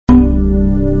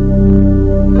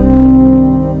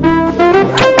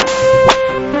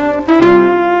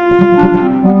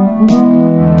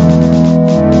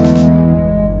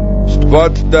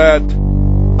What's that?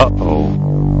 Uh-oh.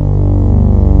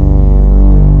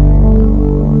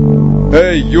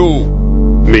 Hey, you.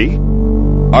 Me?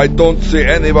 I don't see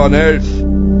anyone else.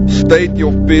 State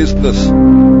your business.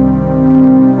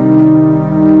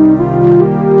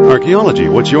 Archaeology,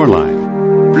 what's your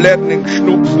line? Flattening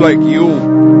schnoops like you.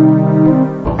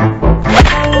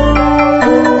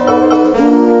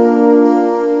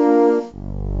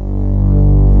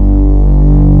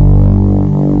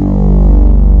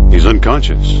 He's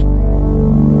unconscious.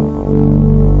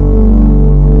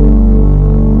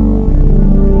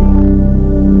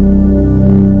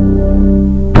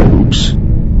 Oops.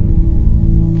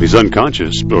 He's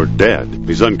unconscious or dead.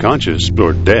 He's unconscious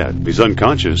or dead. He's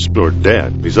unconscious or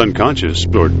dead. He's unconscious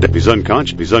or dead. He's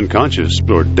unconscious. He's unconscious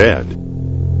or dead.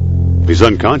 He's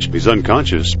unconscious. He's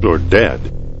unconscious or dead.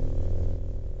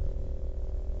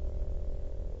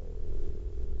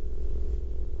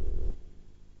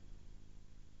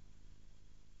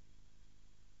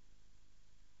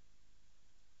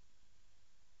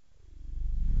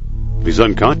 He's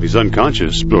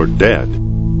unconscious or dead.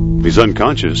 He's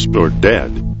unconscious or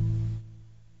dead.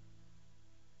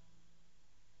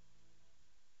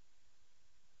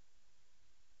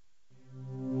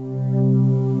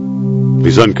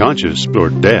 He's unconscious or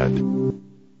dead.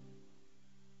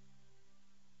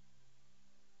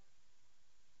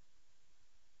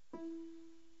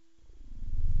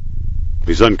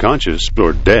 He's unconscious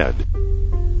or dead.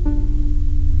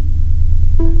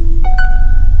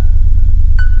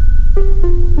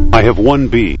 I have one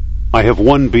B. I have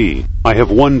one B. I have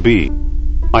one B.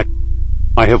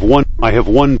 I have one. I have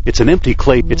one. It's an empty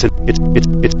clay. It's a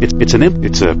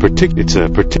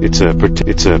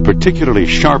particularly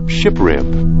sharp ship rib.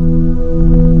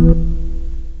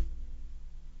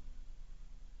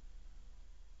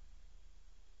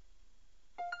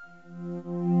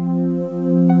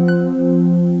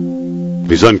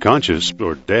 He's unconscious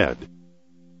or dead.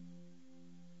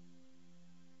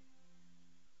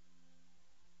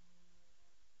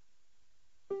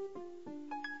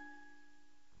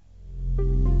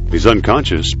 He's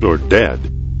unconscious or dead.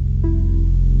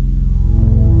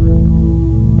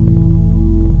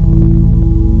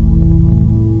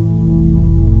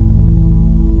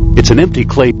 It's an empty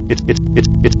clay.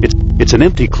 It's an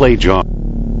empty clay jar.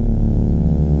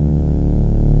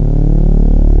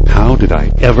 How did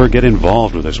I ever get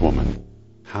involved with this woman?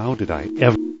 How did I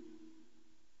ever?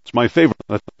 It's my favorite.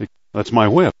 That's my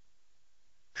whip.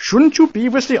 Shouldn't you be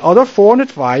with the other foreign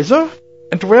advisor?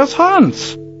 And where's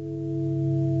Hans?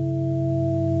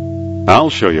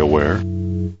 I'll show you where.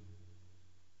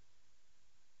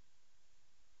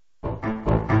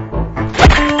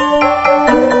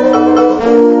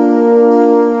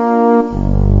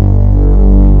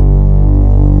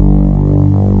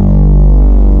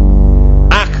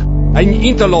 Ach, ein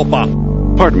interloper.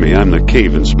 Pardon me, I'm the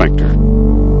cave inspector.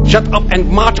 Shut up and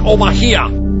march over here.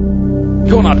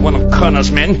 You're not one of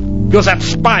Kerner's men. You're that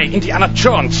spy, Indiana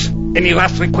Jones. Any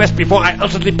last request before I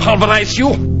ultimately pulverize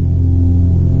you?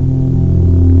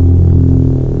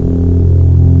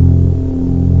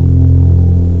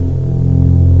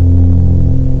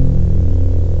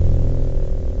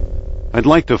 I'd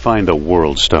like to find a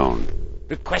world stone.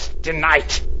 Request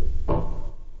denied.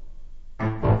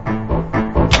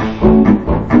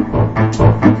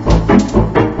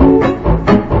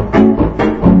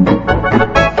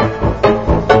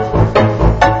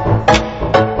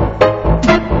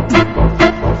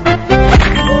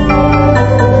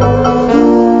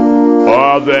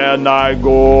 Then I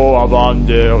go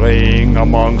a-wandering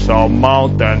amongst the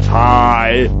mountains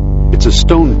high. It's a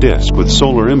stone disc with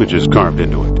solar images carved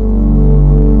into it.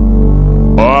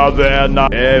 Then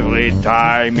every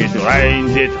time it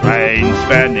rains,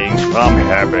 spendings from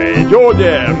heaven. You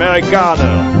there,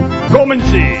 Amerikaner, come and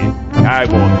see. I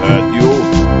won't hurt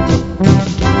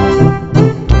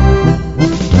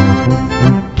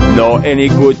you. Know any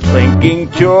good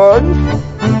drinking tunes?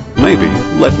 Maybe.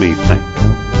 Let me think.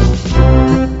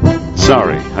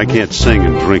 Sorry, I can't sing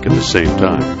and drink at the same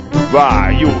time.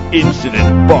 Why, you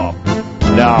insolent Bob.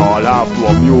 Now I'll have to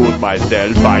amuse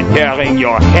myself by tearing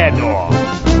your head off.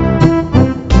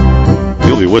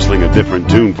 You'll be whistling a different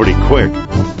tune pretty quick.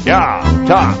 Yeah,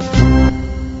 tough.